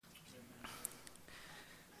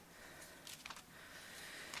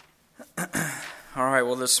All right,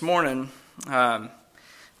 well, this morning,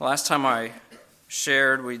 last time I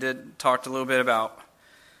shared, we talked a little bit about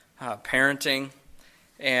parenting,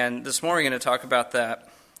 and this morning we're going to talk about that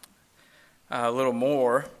a little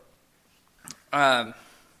more. And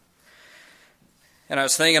I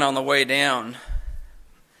was thinking on the way down,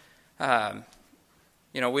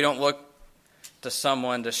 we don't look to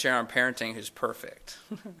someone to share on parenting who's perfect.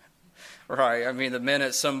 Right? I mean, the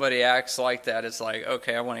minute somebody acts like that, it's like,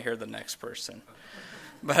 okay, I want to hear the next person.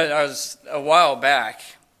 But I was a while back,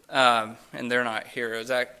 and they're not here. It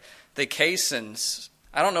was the Caissons.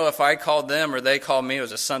 I don't know if I called them or they called me. It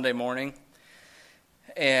was a Sunday morning,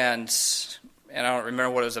 and I don't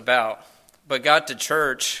remember what it was about. But got to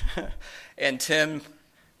church, and Tim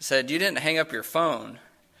said, "You didn't hang up your phone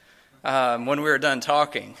when we were done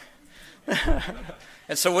talking."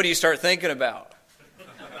 And so, what do you start thinking about?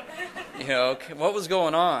 What was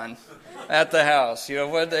going on at the house?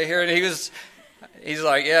 What did they hear? He's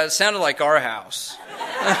like, yeah, it sounded like our house.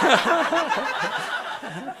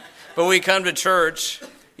 But we come to church,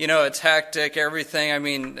 it's hectic, everything. I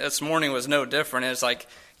mean, this morning was no different. It's like,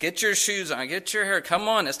 get your shoes on, get your hair, come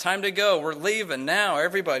on, it's time to go. We're leaving now,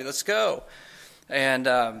 everybody, let's go. And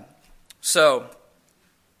so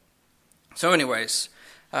anyways,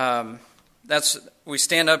 we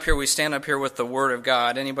stand up here with the Word of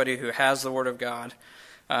God. Anybody who has the Word of God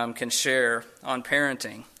can share on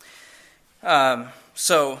parenting.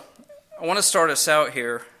 So I want to start us out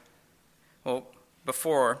here. Well,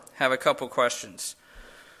 before, have a couple questions.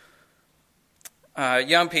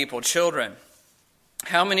 Young people, children,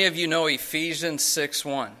 how many of you know Ephesians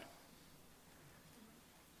 6:1?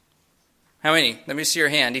 How many? Let me see your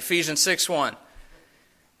hand. Ephesians 6:1.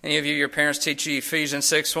 Any of you, your parents teach you Ephesians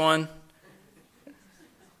 6:1?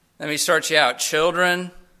 Let me start you out. Children.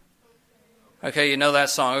 Okay, you know that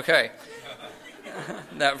song. Okay.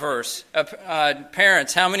 That verse.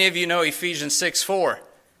 Parents, how many of you know Ephesians 6:4?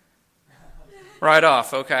 Right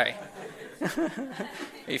off, okay.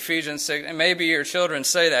 Ephesians 6, and maybe your children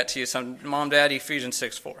say that to you. Some mom, dad, Ephesians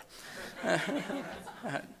 6:4.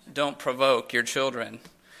 Don't provoke your children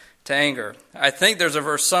to anger. I think there's a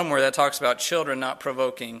verse somewhere that talks about children not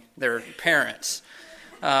provoking their parents.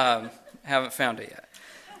 Haven't found it yet.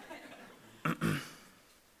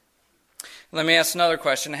 Let me ask another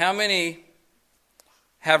question. How many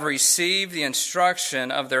have received the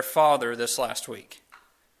instruction of their father this last week?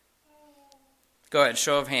 Go ahead,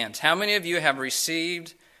 show of hands. How many of you have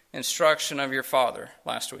received instruction of your father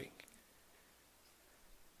last week?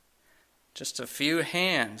 Just a few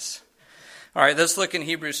hands. All right, let's look in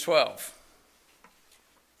Hebrews 12.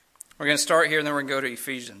 We're going to start here and then we're going to go to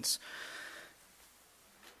Ephesians.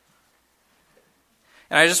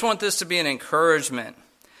 And I just want this to be an encouragement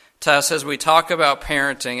to us as we talk about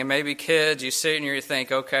parenting. And maybe kids, you sit and you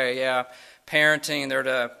think, okay, yeah, parenting, they're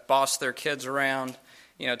to boss their kids around,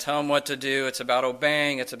 tell them what to do. It's about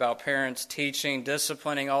obeying. It's about parents teaching,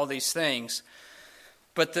 disciplining, all these things.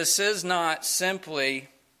 But this is not simply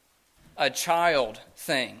a child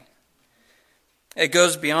thing. It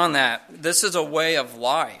goes beyond that. This is a way of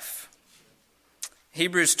life.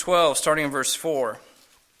 Hebrews 12, starting in verse 4.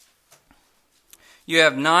 You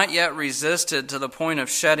have not yet resisted to the point of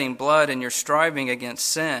shedding blood in your striving against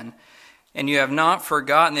sin, and you have not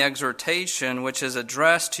forgotten the exhortation which is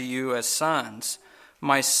addressed to you as sons.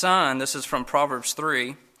 My son, this is from Proverbs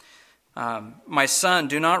 3, my son,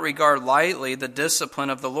 do not regard lightly the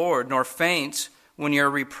discipline of the Lord, nor faint when you are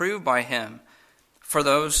reproved by him. For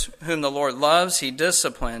those whom the Lord loves, he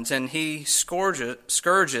disciplines, and he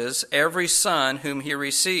scourges every son whom he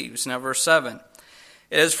receives. Now, verse 7.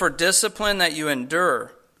 It is for discipline that you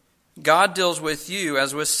endure. God deals with you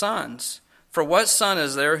as with sons. For what son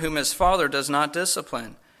is there whom his father does not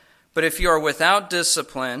discipline? But if you are without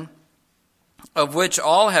discipline, of which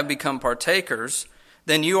all have become partakers,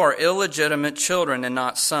 then you are illegitimate children and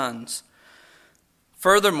not sons.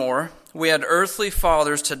 Furthermore, we had earthly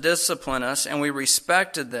fathers to discipline us, and we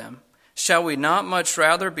respected them. Shall we not much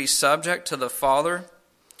rather be subject to the Father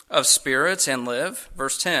of spirits and live?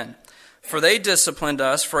 Verse 10. For they disciplined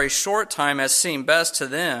us for a short time as seemed best to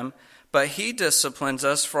them, but he disciplines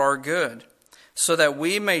us for our good, so that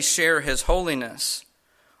we may share his holiness.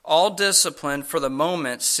 All discipline for the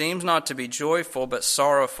moment seems not to be joyful, but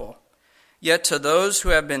sorrowful. Yet to those who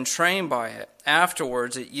have been trained by it,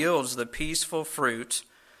 afterwards it yields the peaceful fruit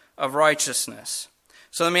of righteousness.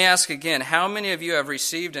 So let me ask again, how many of you have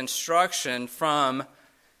received instruction from,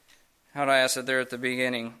 how did I ask it there at the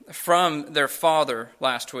beginning, from their father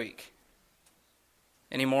last week?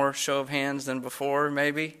 Any more show of hands than before,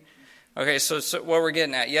 maybe? Okay, so what we're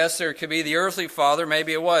getting at, yes, there could be the earthly father.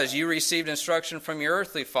 Maybe it was. You received instruction from your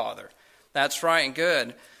earthly father. That's right and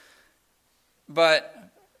good.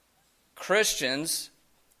 But Christians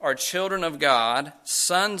are children of God,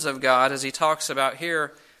 sons of God, as he talks about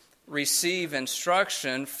here, receive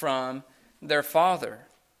instruction from their Father.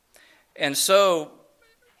 And so,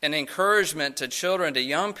 an encouragement to children, to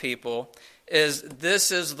young people, is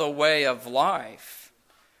this is the way of life,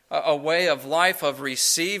 a way of life of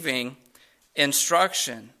receiving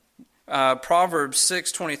instruction. Proverbs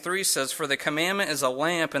 6:23 says, "For the commandment is a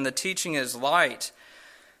lamp, and the teaching is light,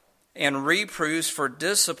 and reproofs for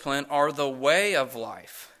discipline are the way of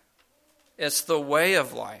life." It's the way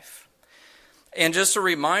of life. And just a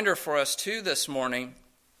reminder for us too this morning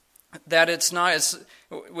that it's not,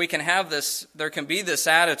 we can have this, there can be this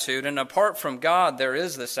attitude, and apart from God there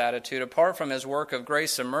is this attitude, apart from His work of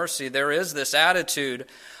grace and mercy, there is this attitude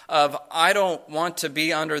of, I don't want to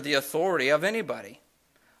be under the authority of anybody.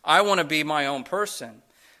 I want to be my own person.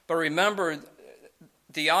 But remember,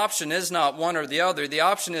 the option is not one or the other. The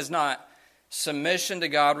option is not submission to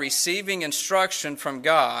God, receiving instruction from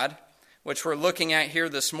God, which we're looking at here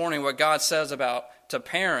this morning, what God says about to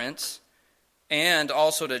parents and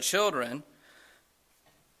also to children.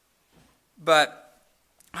 But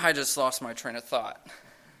I just lost my train of thought.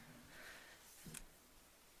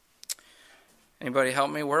 Anybody help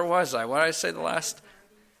me? Where was I? What did I say the last?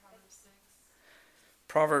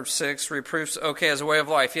 Proverbs 6, reproofs, okay, as a way of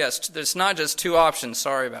life. Yes, there's not just two options.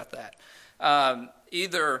 Sorry about that.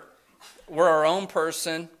 Either we're our own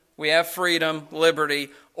person, we have freedom, liberty,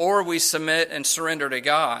 or we submit and surrender to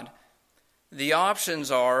God. The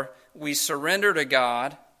options are we surrender to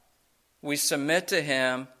God, we submit to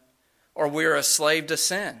Him, or we're a slave to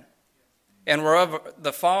sin. And we're of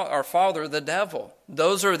our father, the devil.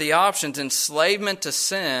 Those are the options: enslavement to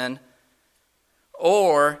sin,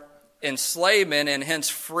 or enslavement and hence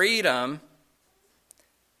freedom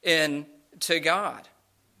to God.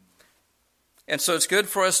 And so it's good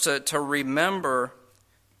for us to remember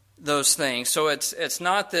those things. So it's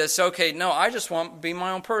not this, okay, no, I just want to be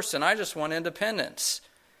my own person. I just want independence.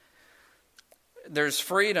 There's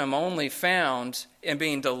freedom only found in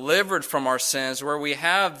being delivered from our sins, where we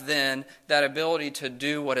have then that ability to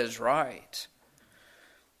do what is right.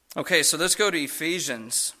 Okay, so let's go to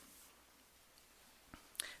Ephesians.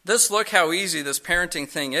 Look how easy this parenting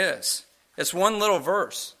thing is. It's one little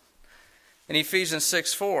verse in Ephesians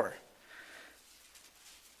 6:4.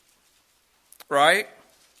 Right?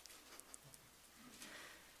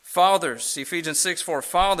 Fathers, Ephesians 6:4,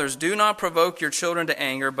 "Fathers, do not provoke your children to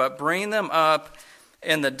anger, but bring them up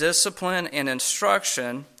in the discipline and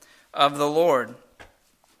instruction of the Lord."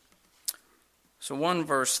 So one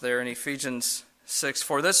verse there in Ephesians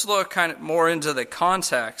 6:4. Let's look kind of more into the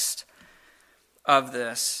context of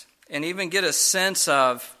this and even get a sense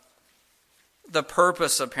of the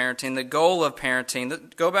purpose of parenting, the goal of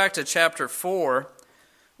parenting. Go back to chapter 4,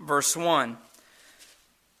 verse 1.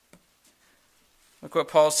 Look what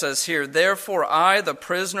Paul says here. "Therefore I, the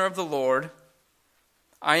prisoner of the Lord,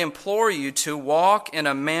 I implore you to walk in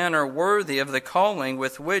a manner worthy of the calling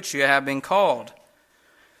with which you have been called."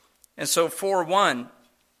 And so 4:1,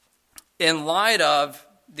 in light of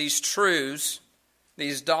these truths,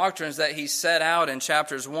 these doctrines that he set out in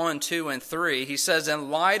chapters 1, 2, and 3, he says,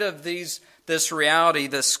 in light of this reality,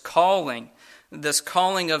 this calling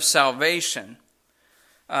of salvation.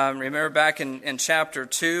 Remember back in chapter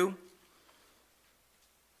 2,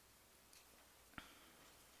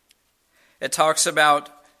 it talks about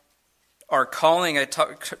our calling. It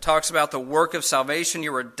talks about the work of salvation.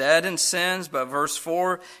 You were dead in sins, but verse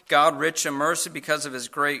 4, God rich in mercy because of His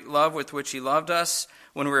great love with which He loved us,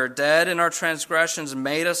 when we were dead in our transgressions,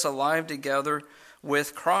 made us alive together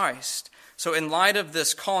with Christ. So in light of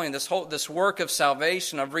this calling, this work of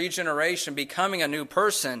salvation, of regeneration, becoming a new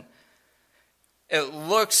person, it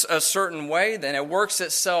looks a certain way then. It works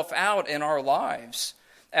itself out in our lives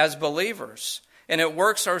as believers. And it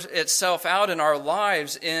works itself out in our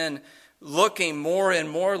lives in looking more and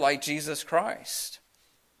more like Jesus Christ.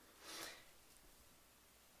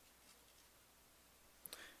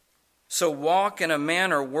 So walk in a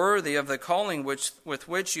manner worthy of the calling with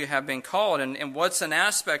which you have been called. And what's an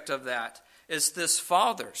aspect of that? It's this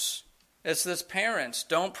fathers. It's this parents.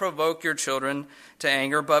 Don't provoke your children to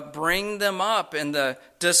anger, but bring them up in the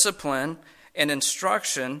discipline and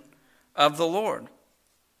instruction of the Lord.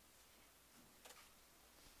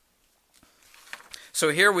 So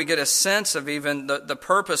here we get a sense of even the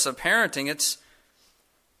purpose of parenting.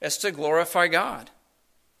 It's to glorify God.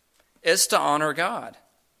 It's to honor God.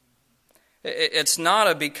 It's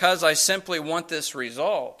not because I simply want this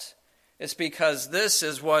result. It's because this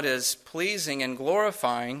is what is pleasing and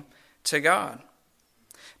glorifying to God.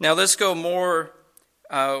 Now let's go more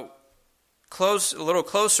a little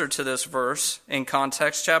closer to this verse in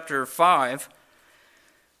context, chapter 5,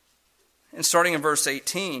 and starting in verse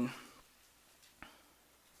 18.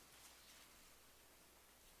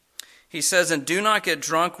 He says, "And do not get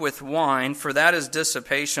drunk with wine, for that is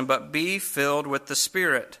dissipation, but be filled with the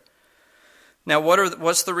Spirit." Now,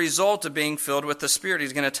 what's the result of being filled with the Spirit?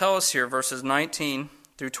 He's going to tell us here, verses 19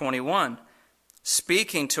 through 21.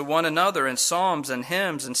 "Speaking to one another in psalms and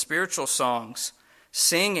hymns and spiritual songs,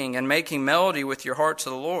 singing and making melody with your heart to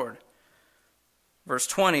the Lord." Verse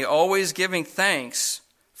 20, "Always giving thanks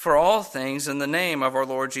for all things in the name of our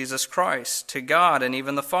Lord Jesus Christ, to God and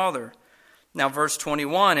even the Father." Now verse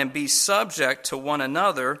 21, "And be subject to one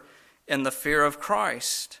another in the fear of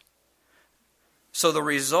Christ." So the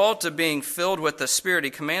result of being filled with the Spirit, he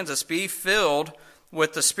commands us, be filled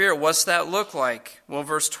with the Spirit. What's that look like? Well,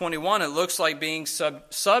 verse 21, it looks like being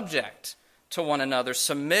subject to one another,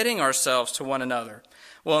 submitting ourselves to one another.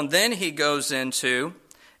 Well, and then he goes into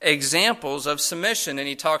examples of submission, and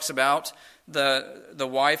he talks about the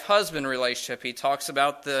wife-husband relationship. He talks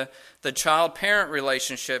about the child-parent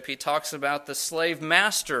relationship. He talks about the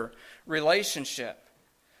slave-master relationship.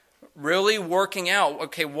 Really working out,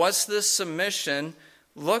 okay, what's this submission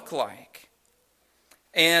look like?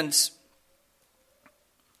 And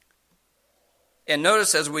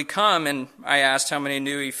notice as we come, and I asked how many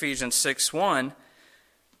knew Ephesians 6:1,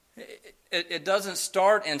 it doesn't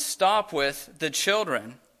start and stop with the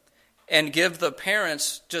children and give the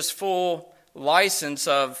parents just full license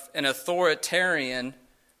of an authoritarian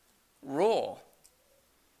rule.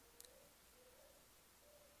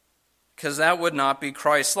 Because that would not be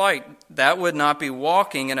Christ-like. That would not be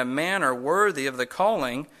walking in a manner worthy of the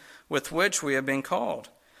calling with which we have been called.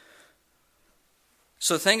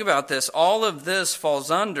 So think about this. All of this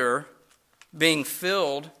falls under being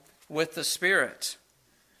filled with the Spirit.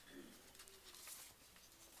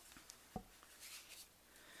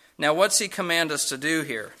 Now, what's he command us to do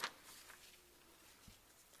here?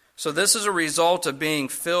 So this is a result of being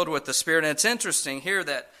filled with the Spirit. And it's interesting here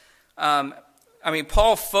that,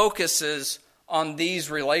 Paul focuses on these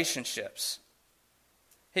relationships.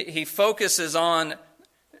 He focuses on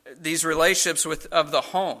these relationships of the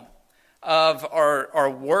home, of our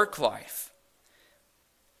work life.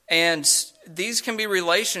 And these can be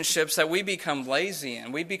relationships that we become lazy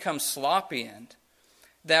in, we become sloppy in,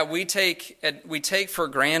 that we take for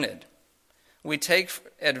granted, we take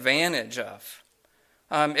advantage of.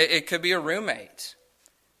 It could be a roommate,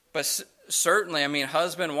 but certainly,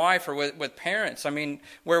 husband, wife, or with parents.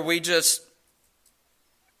 Where we just,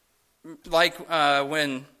 like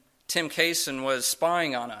when Tim Kaysen was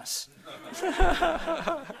spying on us.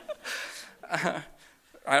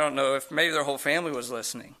 I don't know if maybe their whole family was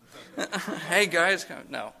listening. Hey guys,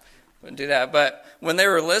 no, wouldn't do that. But when they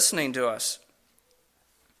were listening to us,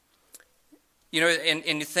 and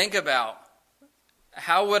you think about,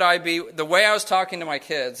 how would I be, the way I was talking to my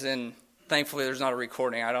kids, and thankfully there's not a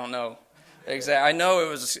recording, I don't know exactly. I know it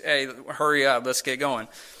was, hey, hurry up, let's get going.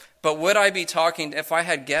 But would I be talking, if I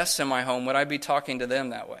had guests in my home, would I be talking to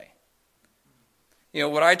them that way?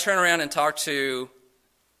 Would I turn around and talk to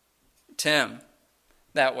Tim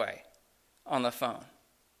that way on the phone?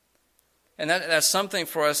 And that's something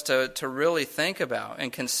for us to really think about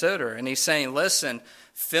and consider. And he's saying, listen,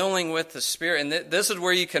 filling with the Spirit. And this is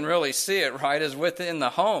where you can really see it, right, is within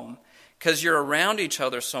the home. Because you're around each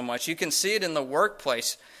other so much. You can see it in the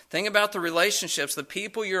workplace. Think about the relationships, the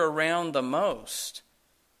people you're around the most.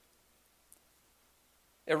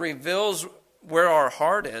 It reveals where our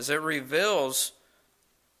heart is. It reveals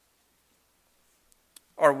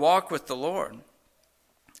our walk with the Lord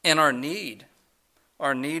and our need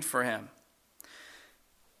for Him.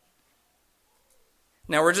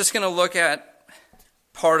 Now we're just going to look at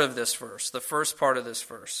part of this verse, the first part of this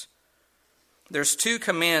verse. There's two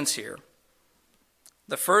commands here.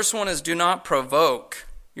 The first one is do not provoke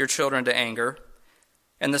your children to anger.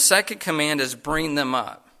 And the second command is bring them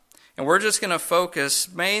up. And we're just going to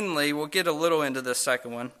focus mainly, we'll get a little into the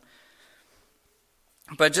second one,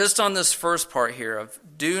 but just on this first part here of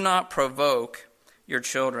do not provoke your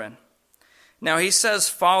children. Now he says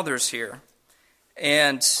fathers here.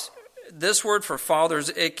 And this word for fathers,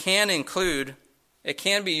 it can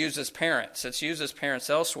be used as parents. It's used as parents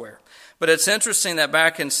elsewhere. But it's interesting that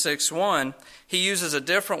back in 6:1, he uses a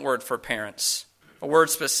different word for parents, a word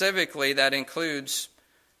specifically that includes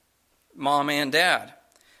mom and dad.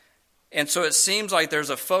 And so it seems like there's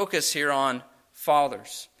a focus here on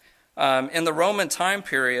fathers. In the Roman time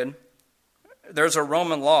period, there's a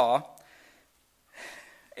Roman law,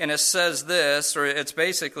 and it says this, or it's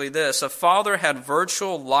basically this: a father had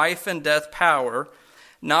virtual life and death power,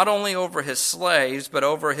 not only over his slaves, but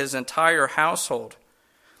over his entire household.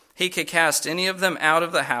 He could cast any of them out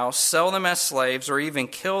of the house, sell them as slaves, or even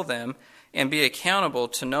kill them, and be accountable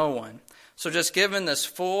to no one. So just given this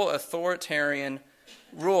full authoritarian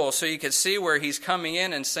rule, so you could see where he's coming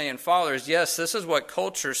in and saying, fathers, yes, this is what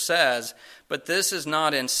culture says, but this is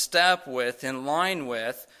not in step with, in line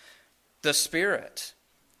with the Spirit.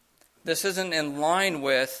 This isn't in line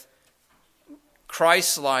with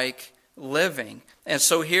Christ-like living. And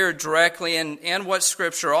so here directly, and what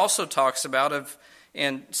Scripture also talks about,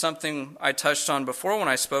 and something I touched on before when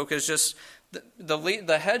I spoke, is just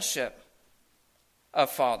the headship of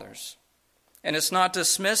fathers. And it's not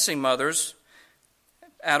dismissing mothers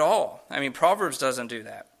at all. I mean, Proverbs doesn't do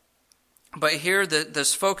that. But here,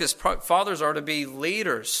 this focus, fathers are to be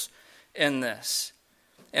leaders in this.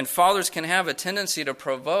 And fathers can have a tendency to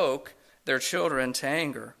provoke their children to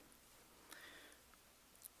anger.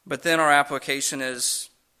 But then our application is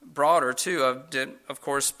broader too, of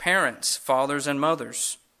course, parents, fathers and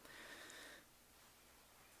mothers.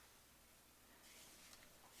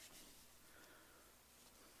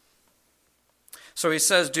 So he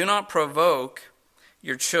says, do not provoke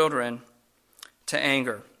your children to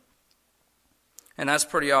anger. And that's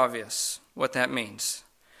pretty obvious what that means,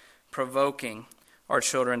 provoking our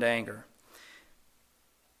children to anger.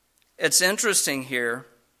 It's interesting here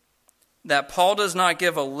that Paul does not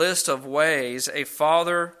give a list of ways a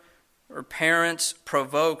father or parents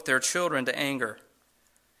provoke their children to anger.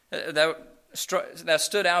 That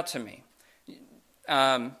stood out to me.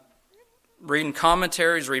 Reading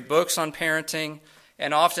commentaries, read books on parenting,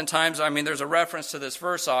 and oftentimes, there's a reference to this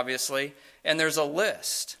verse, obviously, and there's a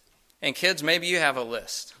list. And kids, maybe you have a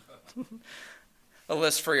list. A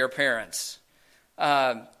list for your parents.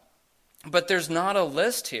 But there's not a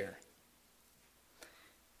list here.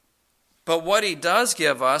 But what he does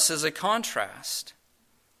give us is a contrast.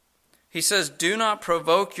 He says, do not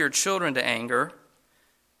provoke your children to anger.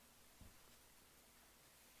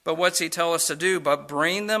 But what's he tell us to do? But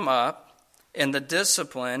bring them up in the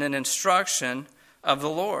discipline and instruction of the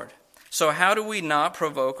Lord. So how do we not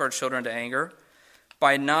provoke our children to anger?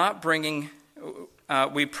 By not bringing,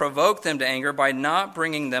 we provoke them to anger by not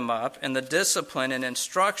bringing them up in the discipline and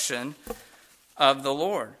instruction of the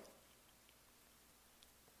Lord.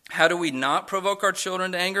 How do we not provoke our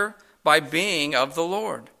children to anger? By being of the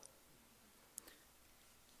Lord.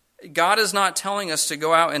 God is not telling us to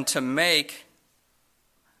go out and to make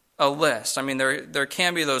a list. There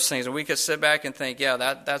can be those things, and we could sit back and think, yeah,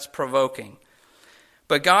 that's provoking.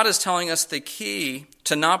 But God is telling us the key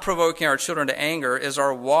to not provoking our children to anger is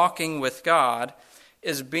our walking with God,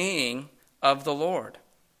 is being of the Lord.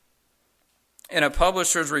 In a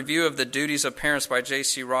publisher's review of the duties of parents by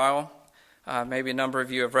J.C. Ryle, maybe a number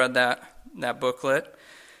of you have read that booklet.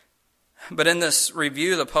 But in this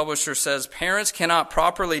review, the publisher says, parents cannot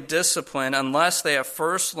properly discipline unless they have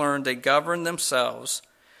first learned to govern themselves,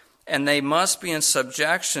 and they must be in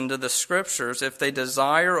subjection to the Scriptures if they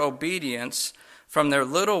desire obedience from their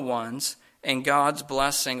little ones and God's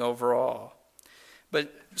blessing overall.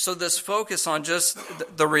 But so this focus on just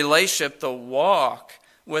the relationship, the walk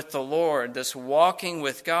with the Lord, this walking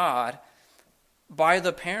with God by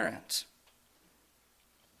the parent.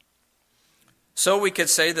 So we could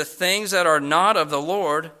say the things that are not of the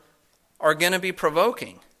Lord are going to be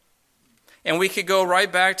provoking. And we could go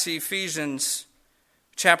right back to Ephesians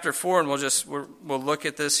chapter 4, and we'll look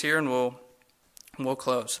at this here, and we'll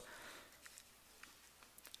close.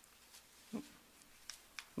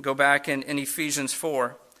 Go back in Ephesians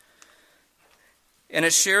 4. And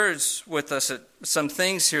it shares with us some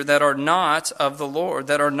things here that are not of the Lord,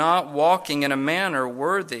 that are not walking in a manner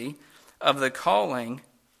worthy of the calling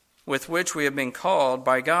with which we have been called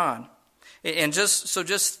by God. And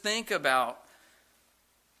just think about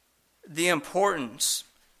the importance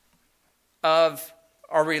of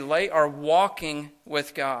our walking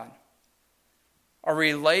with God, our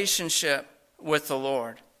relationship with the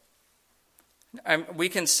Lord. We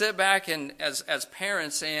can sit back and as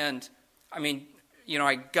parents and,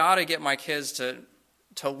 I got to get my kids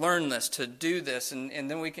to learn this, to do this, and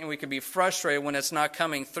then we could be frustrated when it's not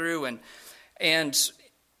coming through, and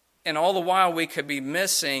all the while we could be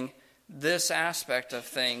missing this aspect of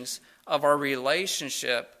things, of our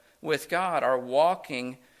relationship with God, our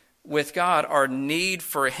walking with God, our need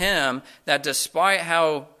for Him, that despite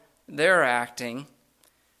how they're acting,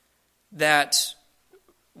 that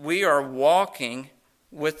we are walking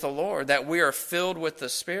with the Lord, that we are filled with the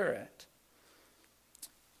Spirit.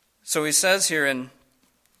 So he says here and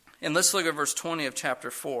let's look at verse 20 of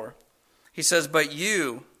chapter 4. He says, but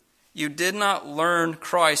you, You did not learn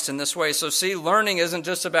Christ in this way. So see, learning isn't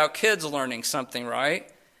just about kids learning something, right?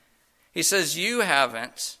 He says you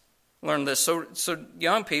haven't learned this. So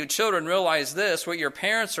young people, children, realize this. What your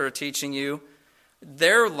parents are teaching you,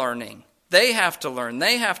 they're learning. They have to learn.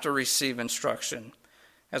 They have to receive instruction,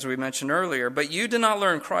 as we mentioned earlier. But you did not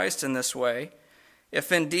learn Christ in this way.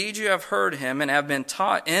 If indeed you have heard him and have been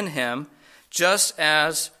taught in him, just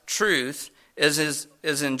as truth is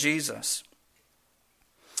in Jesus.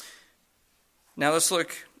 Now let's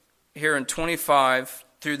look here in 25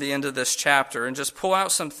 through the end of this chapter and just pull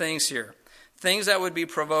out some things here. Things that would be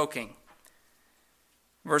provoking.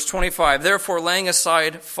 Verse 25, therefore laying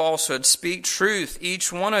aside falsehood, speak truth,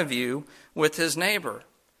 each one of you, with his neighbor.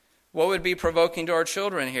 What would be provoking to our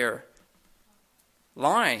children here?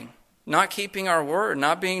 Lying, not keeping our word,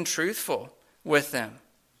 not being truthful with them.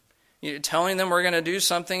 You're telling them we're going to do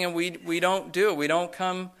something and we don't do it. We don't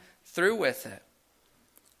come through with it.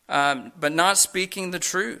 But not speaking the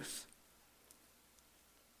truth.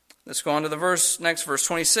 Let's go on to the next verse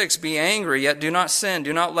 26. Be angry, yet do not sin.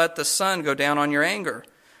 Do not let the sun go down on your anger.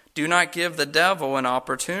 Do not give the devil an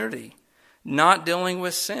opportunity. Not dealing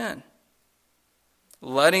with sin.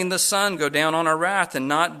 Letting the sun go down on our wrath and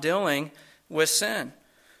not dealing with sin.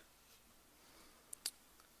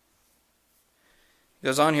 It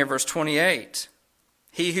goes on here, verse 28.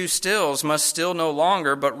 He who steals must steal no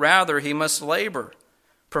longer, but rather he must labor,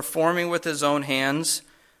 performing with his own hands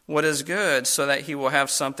what is good, so that he will have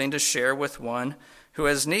something to share with one who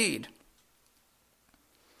has need.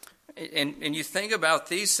 And you think about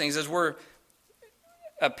these things as we're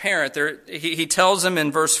a parent. He tells them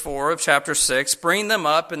in verse 4 of chapter 6, bring them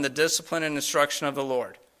up in the discipline and instruction of the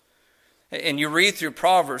Lord. And you read through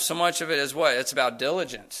Proverbs, so much of it is what? It's about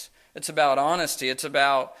diligence. It's about honesty. It's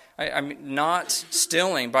about not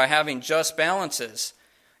stealing by having just balances.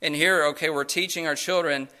 And here, okay, we're teaching our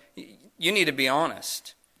children, you need to be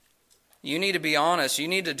honest. You need to be honest. You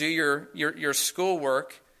need to do your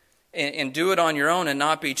schoolwork and do it on your own and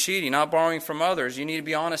not be cheating, not borrowing from others. You need to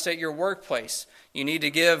be honest at your workplace. You need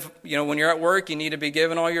to give, when you're at work, you need to be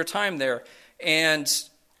giving all your time there. And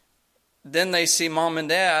then they see mom and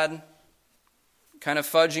dad kind of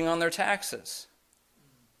fudging on their taxes.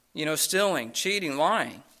 Stealing, cheating,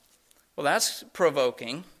 lying. Well, that's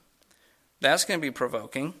provoking. That's going to be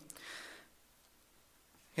provoking.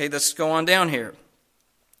 Okay, let's go on down here.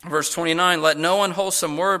 Verse 29, let no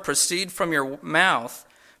unwholesome word proceed from your mouth,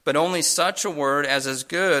 but only such a word as is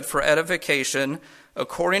good for edification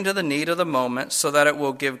according to the need of the moment, so that it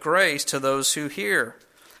will give grace to those who hear.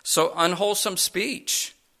 So unwholesome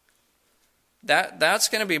speech, that's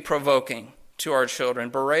going to be provoking to our children,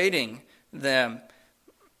 berating them,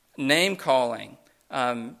 name-calling,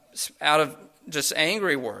 out of just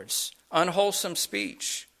angry words, unwholesome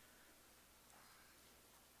speech.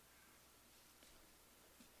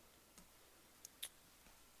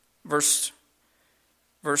 Verse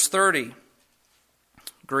 30,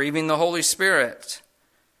 grieving the Holy Spirit.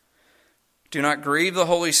 Do not grieve the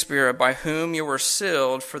Holy Spirit, by whom you were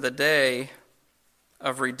sealed for the day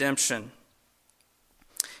of redemption.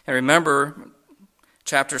 And remember,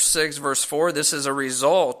 chapter 6, verse 4, this is a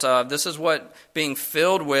result of, this is what being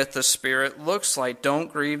filled with the Spirit looks like.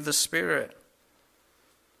 Don't grieve the Spirit.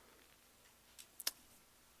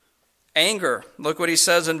 Anger. Look what he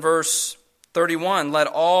says in verse 31. Let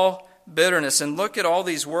all bitterness, and look at all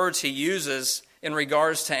these words he uses in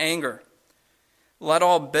regards to anger. Let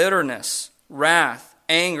all bitterness, wrath,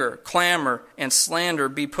 anger, clamor, and slander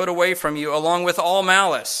be put away from you, along with all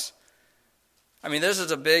malice. This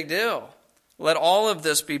is a big deal. Let all of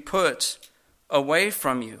this be put away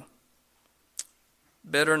from you.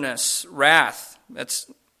 Bitterness, wrath,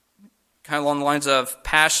 that's kind of along the lines of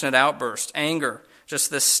passionate outburst. Anger, just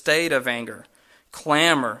this state of anger.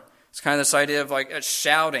 Clamor, it's kind of this idea of like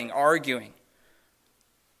shouting, arguing.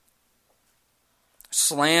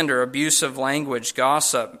 Slander, abusive language,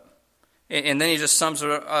 gossip. And then he just sums it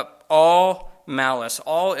up. All malice,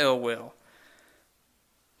 all ill will.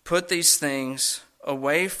 Put these things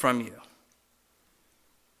away from you.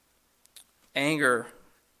 Anger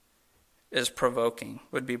is provoking,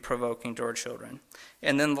 would be provoking to our children.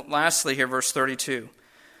 And then lastly here, verse 32.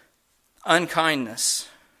 Unkindness.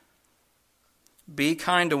 Be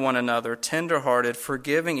kind to one another, tenderhearted,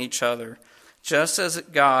 forgiving each other, just as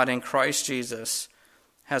God in Christ Jesus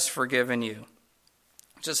has forgiven you.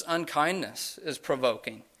 Just unkindness is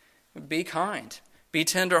provoking. Be kind. Be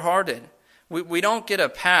tenderhearted. We don't get a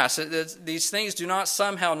pass. These things do not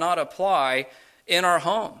somehow not apply in our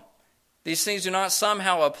home. These things do not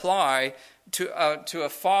somehow apply to a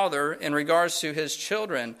father in regards to his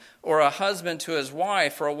children, or a husband to his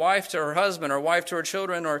wife, or a wife to her husband, or a wife to her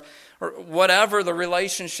children, or whatever the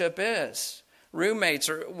relationship is, roommates,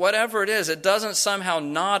 or whatever it is. It doesn't somehow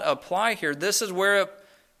not apply here. This is where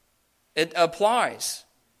it applies,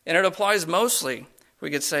 and it applies mostly,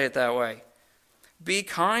 we could say it that way. Be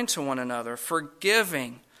kind to one another,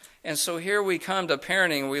 forgiving. And so here we come to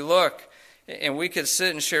parenting, we look, and we could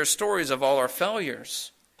sit and share stories of all our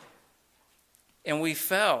failures. And we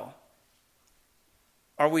fell.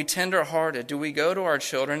 Are we tender-hearted? Do we go to our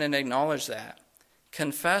children and acknowledge that?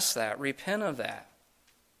 Confess that. Repent of that.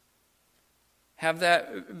 Have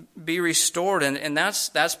that be restored. And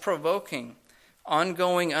that's provoking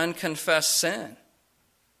ongoing, unconfessed sin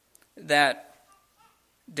that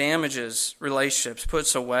damages relationships,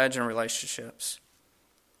 puts a wedge in relationships.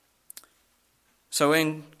 So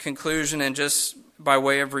in conclusion, and just by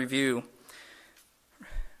way of review,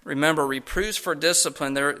 remember, reproofs for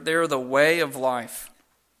discipline, they're the way of life.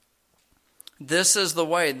 This is the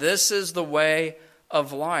way. This is the way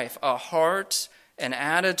of life. A heart, an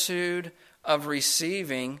attitude of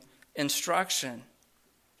receiving instruction.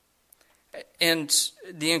 And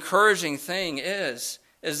the encouraging thing is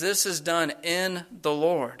this is done in the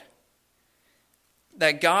Lord.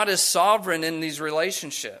 That God is sovereign in these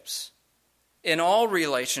relationships. In all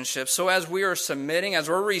relationships. So as we are submitting, as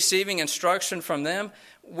we're receiving instruction from them,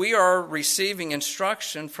 we are receiving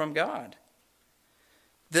instruction from God.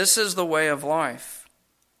 This is the way of life.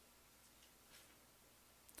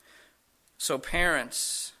 So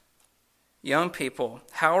parents, young people,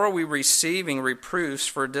 how are we receiving reproofs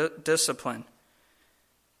for discipline?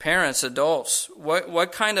 Parents, adults,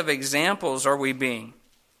 what kind of examples are we being?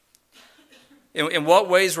 In what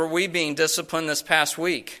ways were we being disciplined this past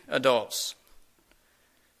week, adults?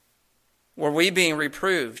 Were we being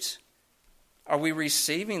reproved? Are we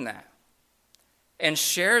receiving that? And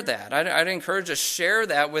share that. I'd encourage us to share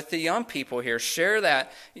that with the young people here. Share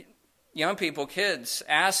that. Young people, kids,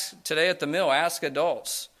 ask today at the meal, ask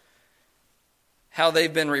adults how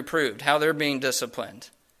they've been reproved, how they're being disciplined,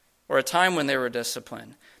 or a time when they were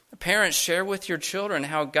disciplined. Parents, share with your children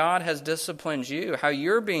how God has disciplined you, how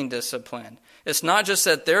you're being disciplined. It's not just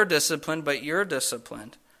that they're disciplined, but you're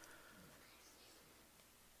disciplined.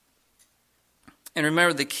 And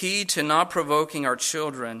remember, the key to not provoking our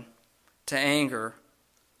children to anger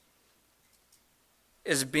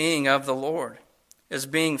is being of the Lord, is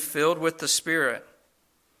being filled with the Spirit.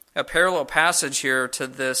 A parallel passage here to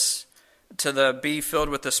the be filled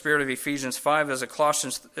with the Spirit of Ephesians 5 is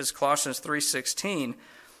Colossians 3:16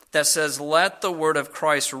 that says, let the word of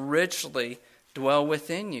Christ richly dwell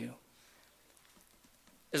within you.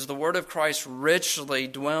 Is the word of Christ richly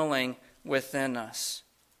dwelling within us?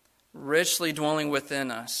 Richly dwelling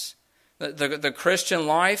within us. The Christian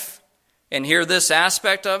life, and here this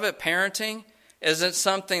aspect of it, parenting, isn't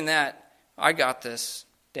something that I got this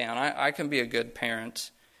down. I can be a good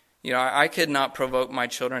parent. I could not provoke my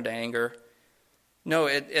children to anger. No,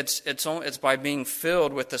 it's by being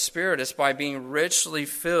filled with the Spirit. It's by being richly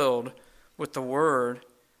filled with the Word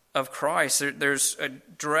of Christ. There's a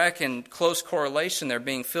direct and close correlation there.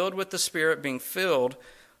 Being filled with the Spirit, being filled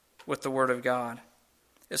with the Word of God.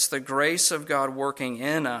 It's the grace of God working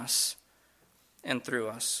in us and through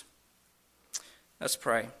us. Let's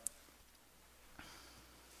pray.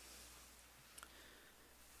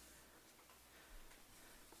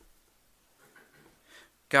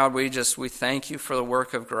 God, we thank you for the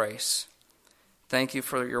work of grace. Thank you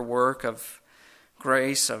for your work of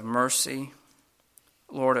grace, of mercy,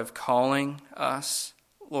 Lord, of calling us,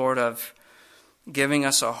 Lord, of giving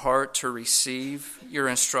us a heart to receive your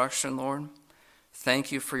instruction, Lord.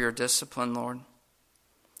 Thank you for your discipline, Lord.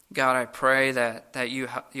 God, I pray that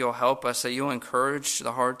you'll help us, that you'll encourage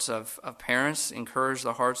the hearts of parents, encourage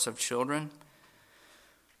the hearts of children,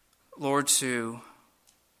 Lord, to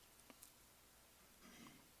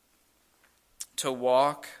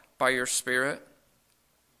walk by your Spirit,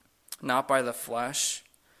 not by the flesh.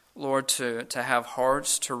 Lord, to have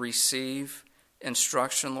hearts to receive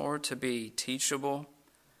instruction, Lord, to be teachable,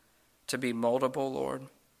 to be moldable, Lord.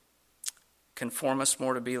 Conform us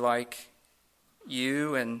more to be like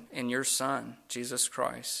you and your Son, Jesus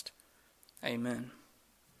Christ. Amen.